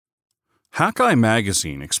Hakai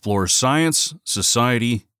Magazine explores science,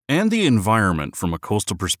 society, and the environment from a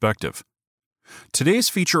coastal perspective. Today's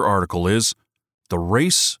feature article is The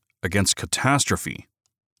Race Against Catastrophe.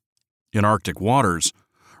 In Arctic waters,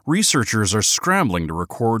 researchers are scrambling to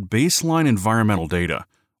record baseline environmental data,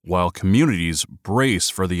 while communities brace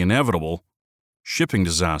for the inevitable shipping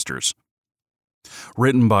disasters.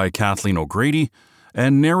 Written by Kathleen O'Grady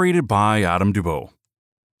and narrated by Adam Dubow.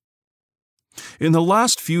 In the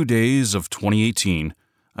last few days of 2018,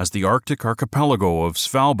 as the Arctic archipelago of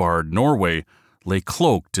Svalbard, Norway, lay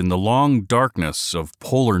cloaked in the long darkness of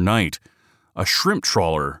polar night, a shrimp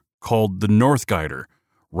trawler called the Northguider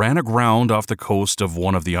ran aground off the coast of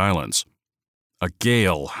one of the islands. A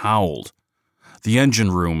gale howled. The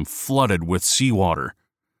engine room flooded with seawater.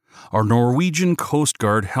 Our Norwegian Coast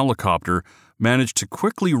Guard helicopter managed to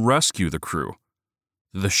quickly rescue the crew.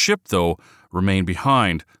 The ship, though, remained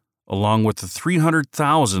behind, along with the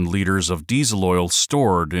 300,000 liters of diesel oil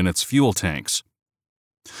stored in its fuel tanks.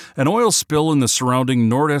 An oil spill in the surrounding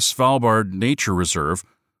Nordøst Svalbard Nature Reserve,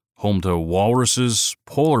 home to walruses,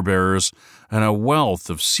 polar bears, and a wealth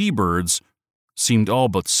of seabirds, seemed all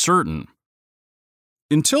but certain.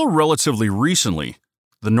 Until relatively recently,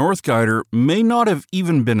 the Northguider may not have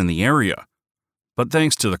even been in the area. But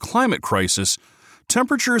thanks to the climate crisis,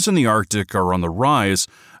 temperatures in the Arctic are on the rise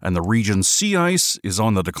and the region's sea ice is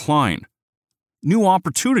on the decline. New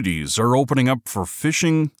opportunities are opening up for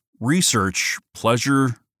fishing, research,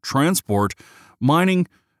 pleasure, transport, mining,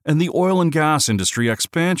 and the oil and gas industry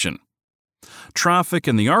expansion. Traffic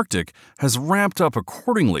in the Arctic has ramped up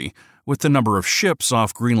accordingly, with the number of ships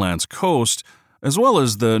off Greenland's coast, as well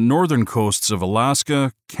as the northern coasts of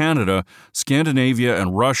Alaska, Canada, Scandinavia,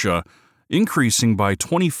 and Russia, increasing by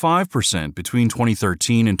 25% between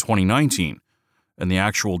 2013 and 2019, and the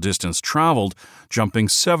actual distance traveled jumping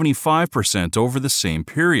 75% over the same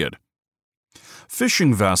period.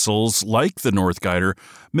 Fishing vessels like the Northguider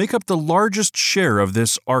make up the largest share of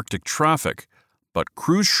this Arctic traffic, but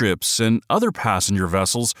cruise ships and other passenger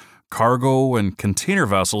vessels, cargo and container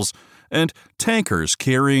vessels, and tankers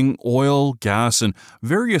carrying oil, gas, and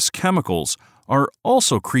various chemicals are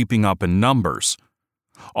also creeping up in numbers.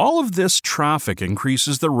 All of this traffic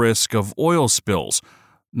increases the risk of oil spills,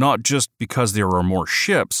 not just because there are more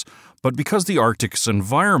ships, but because the Arctic's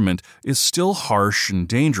environment is still harsh and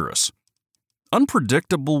dangerous.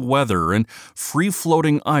 Unpredictable weather and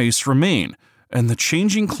free-floating ice remain, and the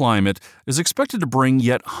changing climate is expected to bring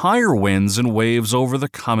yet higher winds and waves over the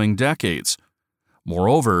coming decades.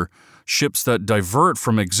 Moreover, ships that divert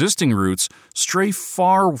from existing routes stray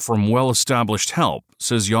far from well-established help,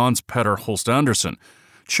 says Jens Petter Holst Andersen,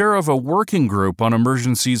 chair of a working group on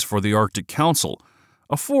emergencies for the Arctic Council,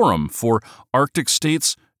 a forum for Arctic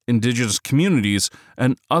states, indigenous communities,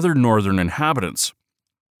 and other northern inhabitants.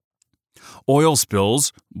 Oil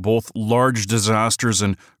spills, both large disasters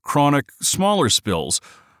and chronic, smaller spills,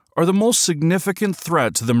 are the most significant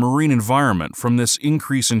threat to the marine environment from this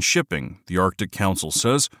increase in shipping, the Arctic Council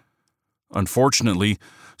says. Unfortunately,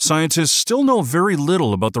 scientists still know very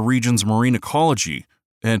little about the region's marine ecology,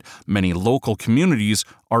 and many local communities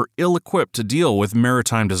are ill-equipped to deal with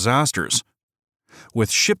maritime disasters.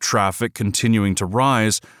 With ship traffic continuing to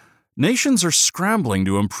rise, nations are scrambling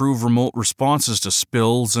to improve remote responses to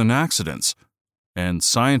spills and accidents, and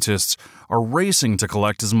scientists are racing to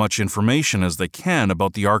collect as much information as they can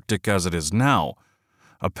about the Arctic as it is now,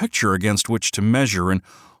 a picture against which to measure and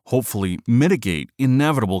hopefully mitigate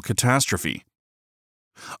inevitable catastrophe.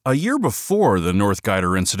 A year before the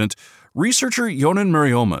Northguider incident, researcher Jonan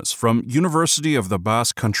Mariomas from University of the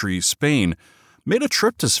Basque Country, Spain, made a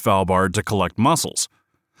trip to Svalbard to collect mussels.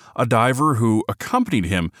 A diver who accompanied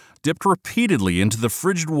him dipped repeatedly into the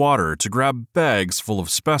frigid water to grab bags full of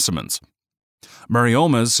specimens.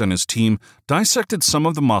 Mariomas and his team dissected some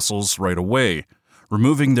of the mussels right away,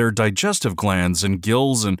 removing their digestive glands and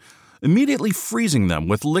gills and immediately freezing them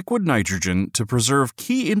with liquid nitrogen to preserve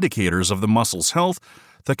key indicators of the mussel's health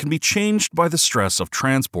that can be changed by the stress of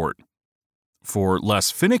transport. For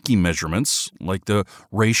less finicky measurements, like the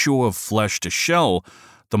ratio of flesh to shell,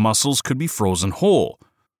 the mussels could be frozen whole.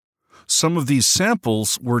 Some of these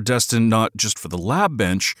samples were destined not just for the lab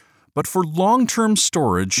bench, but for long-term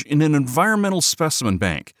storage in an environmental specimen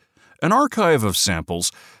bank, an archive of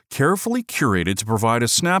samples carefully curated to provide a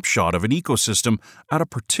snapshot of an ecosystem at a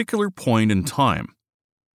particular point in time.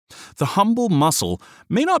 The humble mussel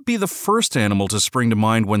may not be the first animal to spring to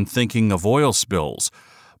mind when thinking of oil spills,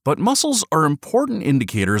 but mussels are important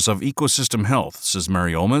indicators of ecosystem health, says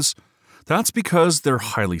Mariomas. That's because they're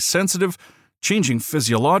highly sensitive, changing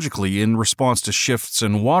physiologically in response to shifts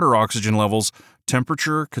in water oxygen levels,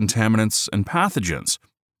 temperature, contaminants, and pathogens.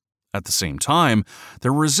 At the same time,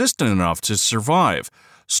 they're resistant enough to survive,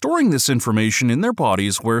 storing this information in their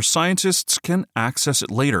bodies where scientists can access it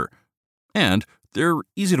later. And they're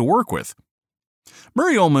easy to work with.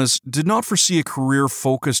 Mariomas did not foresee a career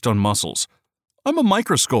focused on muscles. "I'm a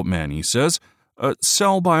microscope man," he says, "a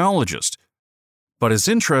cell biologist." But his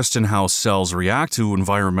interest in how cells react to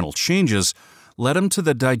environmental changes led him to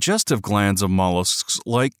the digestive glands of mollusks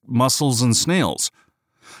like mussels and snails.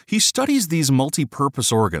 He studies these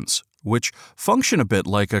multi-purpose organs, which function a bit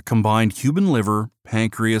like a combined human liver,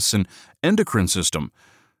 pancreas, and endocrine system,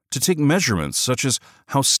 to take measurements such as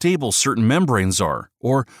how stable certain membranes are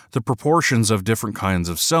or the proportions of different kinds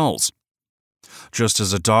of cells. Just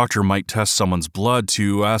as a doctor might test someone's blood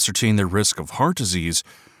to ascertain their risk of heart disease,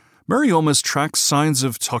 Mariomas tracks signs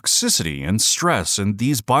of toxicity and stress in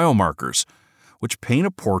these biomarkers, which paint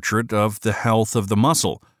a portrait of the health of the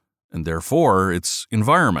mussel, and therefore its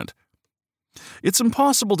environment. It's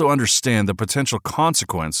impossible to understand the potential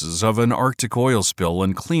consequences of an Arctic oil spill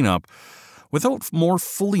and cleanup without more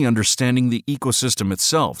fully understanding the ecosystem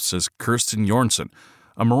itself, says Kirsten Jornsson,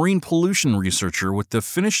 a marine pollution researcher with the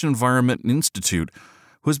Finnish Environment Institute,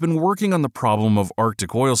 who has been working on the problem of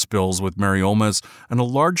Arctic oil spills with Mariomas and a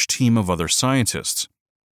large team of other scientists.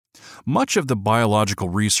 Much of the biological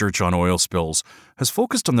research on oil spills has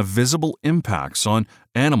focused on the visible impacts on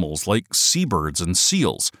animals like seabirds and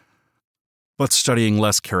seals. But studying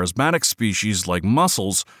less charismatic species like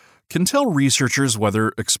mussels can tell researchers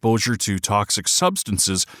whether exposure to toxic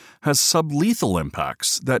substances has sublethal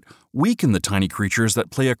impacts that weaken the tiny creatures that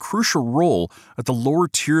play a crucial role at the lower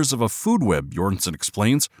tiers of a food web, Jornsson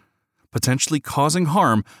explains, potentially causing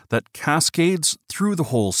harm that cascades through the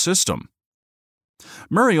whole system.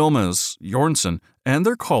 Mariomas, Jornsson, and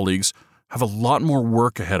their colleagues have a lot more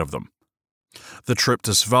work ahead of them. The trip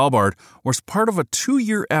to Svalbard was part of a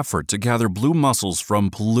 2-year effort to gather blue mussels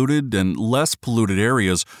from polluted and less polluted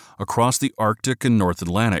areas across the Arctic and North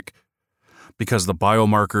Atlantic. Because the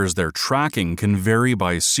biomarkers they're tracking can vary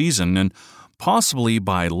by season and possibly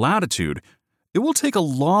by latitude, it will take a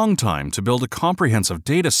long time to build a comprehensive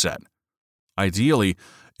data set. Ideally,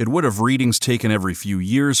 it would have readings taken every few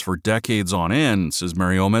years for decades on end, says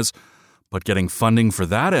Mariomas, but getting funding for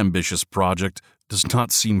that ambitious project does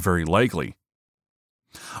not seem very likely.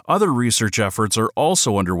 Other research efforts are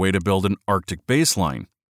also underway to build an Arctic baseline.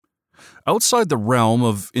 Outside the realm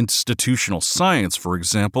of institutional science, for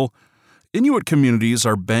example, Inuit communities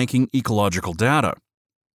are banking ecological data.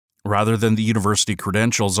 Rather than the university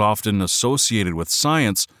credentials often associated with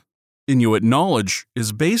science, Inuit knowledge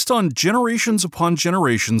is based on generations upon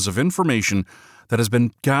generations of information that has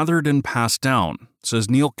been gathered and passed down, says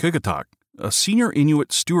Neil Kikatak, a senior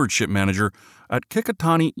Inuit stewardship manager at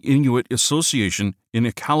Kekatani Inuit Association in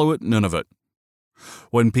Iqaluit, Nunavut.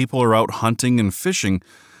 When people are out hunting and fishing,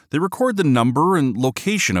 they record the number and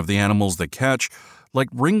location of the animals they catch, like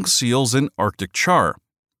ringed seals in Arctic char.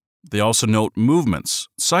 They also note movements,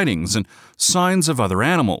 sightings, and signs of other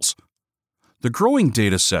animals. The growing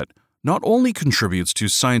data set not only contributes to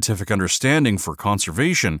scientific understanding for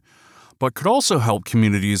conservation, but could also help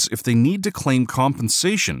communities if they need to claim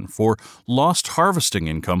compensation for lost harvesting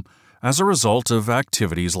income as a result of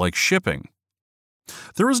activities like shipping.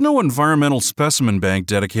 There is no environmental specimen bank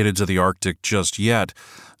dedicated to the Arctic just yet,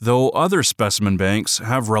 though other specimen banks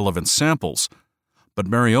have relevant samples. But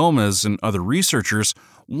Mariomas and other researchers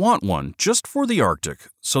want one just for the Arctic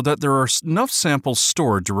so that there are enough samples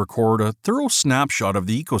stored to record a thorough snapshot of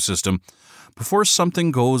the ecosystem before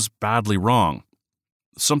something goes badly wrong.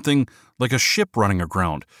 Something like a ship running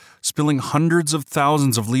aground, spilling hundreds of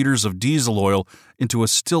thousands of liters of diesel oil into a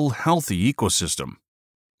still healthy ecosystem.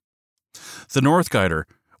 The Northguider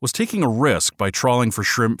was taking a risk by trawling for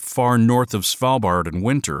shrimp far north of Svalbard in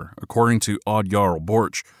winter, according to Odd Jarl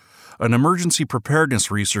Borch, an emergency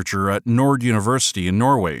preparedness researcher at Nord University in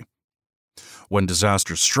Norway. When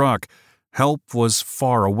disaster struck, help was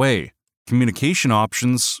far away, communication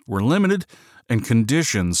options were limited, and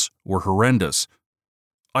conditions were horrendous.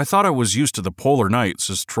 "I thought I was used to the polar night,"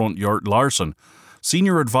 says Trond Hjort Larsen,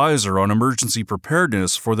 senior advisor on emergency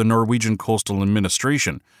preparedness for the Norwegian Coastal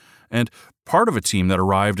Administration, and part of a team that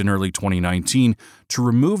arrived in early 2019 to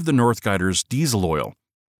remove the Northguider's diesel oil.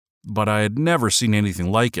 But I had never seen anything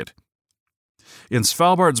like it. In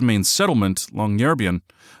Svalbard's main settlement, Longyearbyen,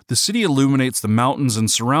 the city illuminates the mountains and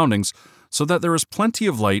surroundings so that there is plenty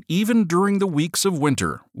of light even during the weeks of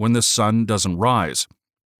winter when the sun doesn't rise.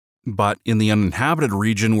 But in the uninhabited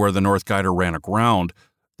region where the Northguider ran aground,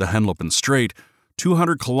 the Henlopen Strait,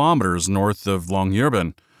 200 kilometers north of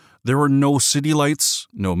Longyearbyen, there were no city lights,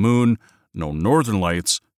 no moon, no northern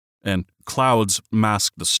lights, and clouds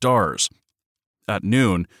masked the stars. At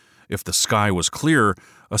noon, If the sky was clear,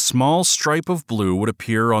 a small stripe of blue would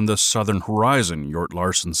appear on the southern horizon, Jort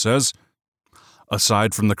Larsen says.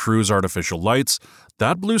 Aside from the crew's artificial lights,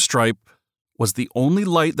 that blue stripe was the only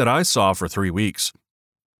light that I saw for 3 weeks.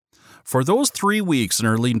 For those 3 weeks in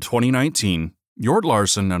early 2019, Jort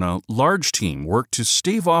Larsen and a large team worked to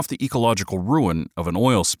stave off the ecological ruin of an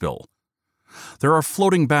oil spill. There are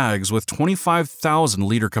floating bags with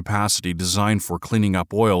 25,000-liter capacity designed for cleaning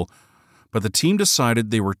up oil, but the team decided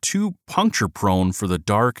they were too puncture-prone for the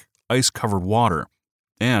dark, ice-covered water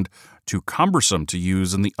and too cumbersome to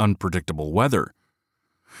use in the unpredictable weather.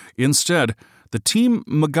 Instead, the team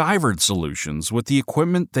MacGyvered solutions with the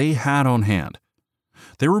equipment they had on hand.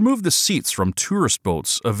 They removed the seats from tourist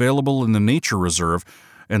boats available in the nature reserve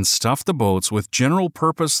and stuffed the boats with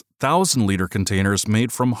general-purpose 1,000-liter containers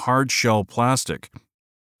made from hard-shell plastic.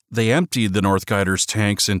 They emptied the Northguider's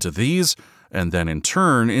tanks into these, and then in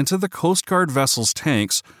turn into the Coast Guard vessel's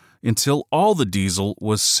tanks until all the diesel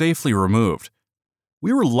was safely removed.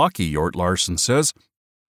 We were lucky, Jort Larsen says.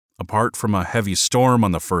 Apart from a heavy storm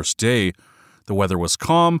on the first day, the weather was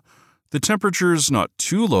calm, the temperatures not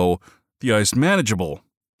too low, the ice manageable,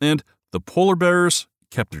 and the polar bears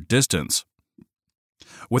kept their distance.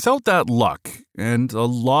 Without that luck and a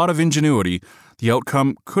lot of ingenuity, the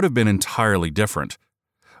outcome could have been entirely different.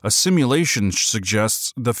 A simulation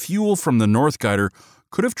suggests the fuel from the Northguider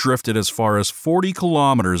could have drifted as far as 40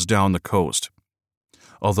 kilometers down the coast.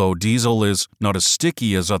 Although diesel is not as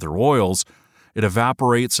sticky as other oils, it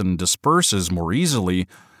evaporates and disperses more easily.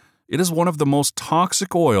 It is one of the most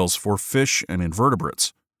toxic oils for fish and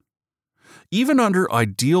invertebrates. Even under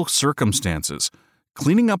ideal circumstances,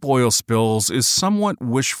 cleaning up oil spills is somewhat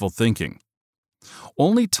wishful thinking.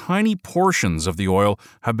 Only tiny portions of the oil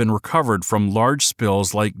have been recovered from large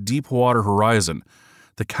spills like Deepwater Horizon,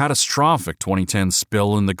 the catastrophic 2010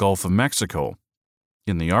 spill in the Gulf of Mexico.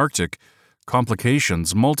 In the Arctic,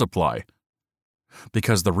 complications multiply.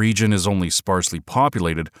 Because the region is only sparsely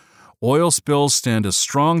populated, oil spills stand a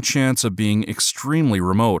strong chance of being extremely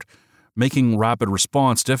remote, making rapid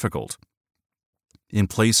response difficult. In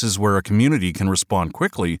places where a community can respond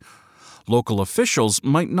quickly, local officials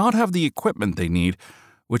might not have the equipment they need,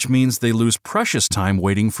 which means they lose precious time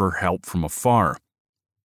waiting for help from afar.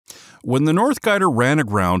 When the Northguider ran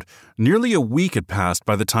aground, nearly a week had passed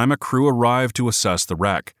by the time a crew arrived to assess the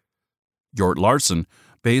wreck. Jort Larsen,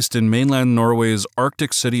 based in mainland Norway's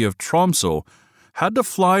Arctic city of Tromsø, had to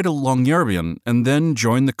fly to Longyearbyen and then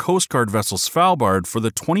join the Coast Guard vessel Svalbard for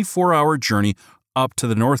the 24-hour journey up to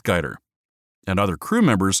the Northguider. And other crew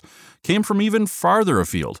members came from even farther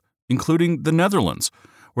afield, including the Netherlands,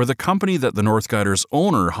 where the company that the Northguider's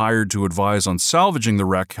owner hired to advise on salvaging the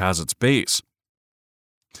wreck has its base.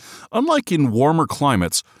 Unlike in warmer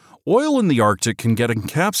climates, oil in the Arctic can get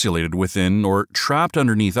encapsulated within or trapped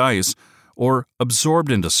underneath ice or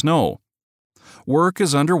absorbed into snow. Work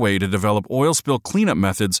is underway to develop oil spill cleanup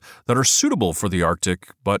methods that are suitable for the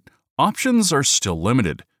Arctic, but options are still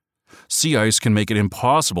limited. Sea ice can make it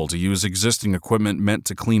impossible to use existing equipment meant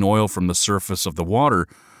to clean oil from the surface of the water,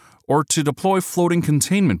 or to deploy floating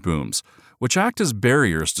containment booms, which act as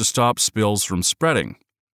barriers to stop spills from spreading.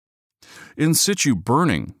 In situ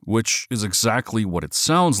burning, which is exactly what it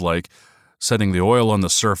sounds like, setting the oil on the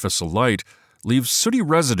surface alight, leaves sooty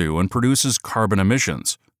residue and produces carbon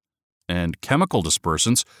emissions. And chemical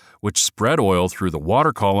dispersants, which spread oil through the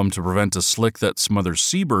water column to prevent a slick that smothers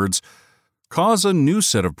seabirds, cause a new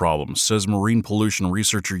set of problems, says marine pollution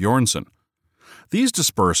researcher Jornsen. These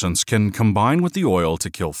dispersants can combine with the oil to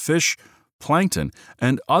kill fish, plankton,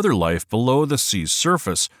 and other life below the sea's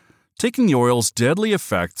surface, taking the oil's deadly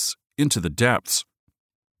effects into the depths.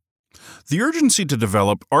 The urgency to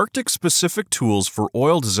develop Arctic-specific tools for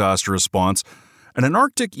oil disaster response and an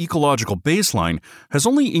Arctic ecological baseline has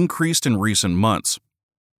only increased in recent months.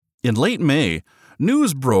 In late May,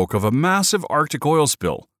 news broke of a massive Arctic oil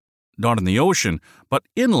spill, not in the ocean, but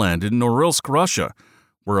inland in Norilsk, Russia,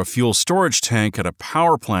 where a fuel storage tank at a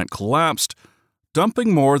power plant collapsed,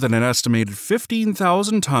 dumping more than an estimated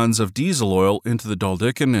 15,000 tons of diesel oil into the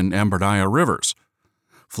Daldikin and Ambernaya rivers.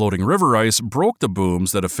 Floating river ice broke the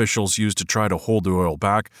booms that officials used to try to hold the oil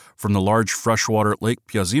back from the large freshwater Lake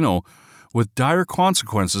Pyazino, with dire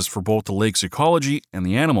consequences for both the lake's ecology and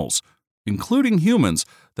the animals, including humans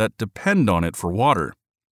that depend on it for water.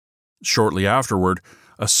 Shortly afterward,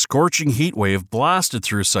 a scorching heat wave blasted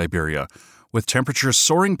through Siberia, with temperatures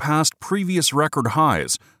soaring past previous record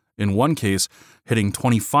highs, in one case hitting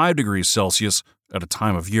 25 degrees Celsius at a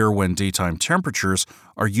time of year when daytime temperatures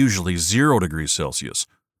are usually 0 degrees Celsius.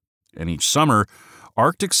 And each summer,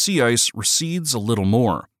 Arctic sea ice recedes a little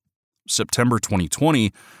more. September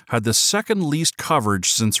 2020 had the second least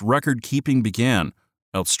coverage since record-keeping began,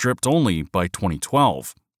 outstripped only by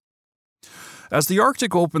 2012. As the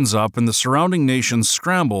Arctic opens up and the surrounding nations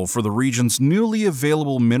scramble for the region's newly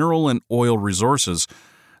available mineral and oil resources,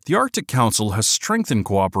 the Arctic Council has strengthened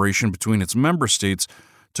cooperation between its member states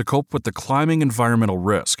to cope with the climbing environmental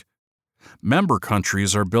risk. Member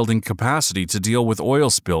countries are building capacity to deal with oil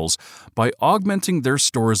spills by augmenting their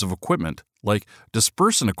stores of equipment, like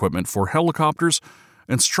dispersant equipment for helicopters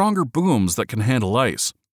and stronger booms that can handle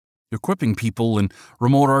ice, equipping people in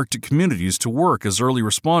remote Arctic communities to work as early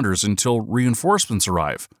responders until reinforcements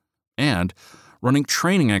arrive, and running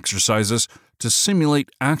training exercises to simulate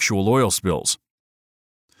actual oil spills.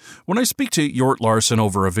 When I speak to Jort Larsen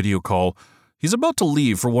over a video call, he's about to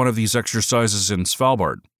leave for one of these exercises in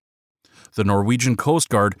Svalbard. The Norwegian Coast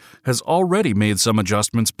Guard has already made some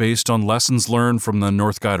adjustments based on lessons learned from the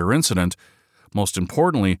Northguider incident, most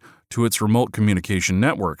importantly to its remote communication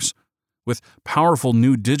networks. With powerful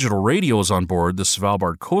new digital radios on board the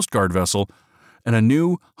Svalbard Coast Guard vessel and a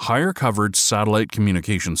new, higher-coverage satellite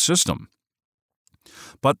communication system.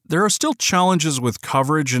 But there are still challenges with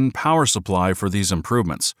coverage and power supply for these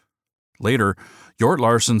improvements. Later, Jort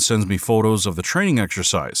Larsen sends me photos of the training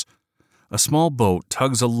exercise. A small boat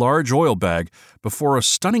tugs a large oil bag before a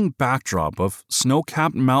stunning backdrop of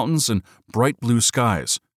snow-capped mountains and bright blue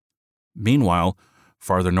skies. Meanwhile,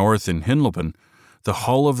 farther north in Hinlopen, the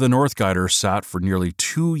hull of the Northguider sat for nearly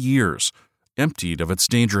 2 years, emptied of its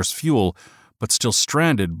dangerous fuel, but still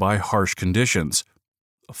stranded by harsh conditions.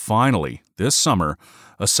 Finally, this summer,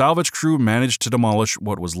 a salvage crew managed to demolish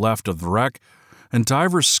what was left of the wreck, and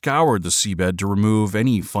divers scoured the seabed to remove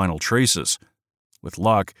any final traces. With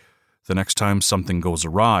luck, the next time something goes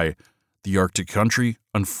awry, the Arctic country,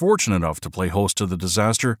 unfortunate enough to play host to the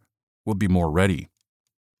disaster, will be more ready.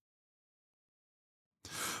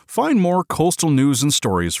 Find more coastal news and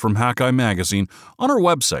stories from Hackeye Magazine on our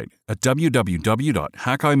website at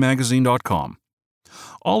www.hackeyeMagazine.com.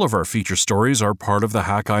 All of our feature stories are part of the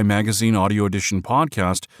Hackeye Magazine Audio Edition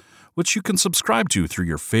podcast, which you can subscribe to through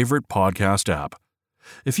your favorite podcast app.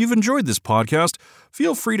 If you've enjoyed this podcast,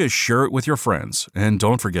 feel free to share it with your friends, and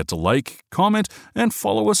don't forget to like, comment, and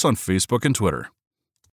follow us on Facebook and Twitter.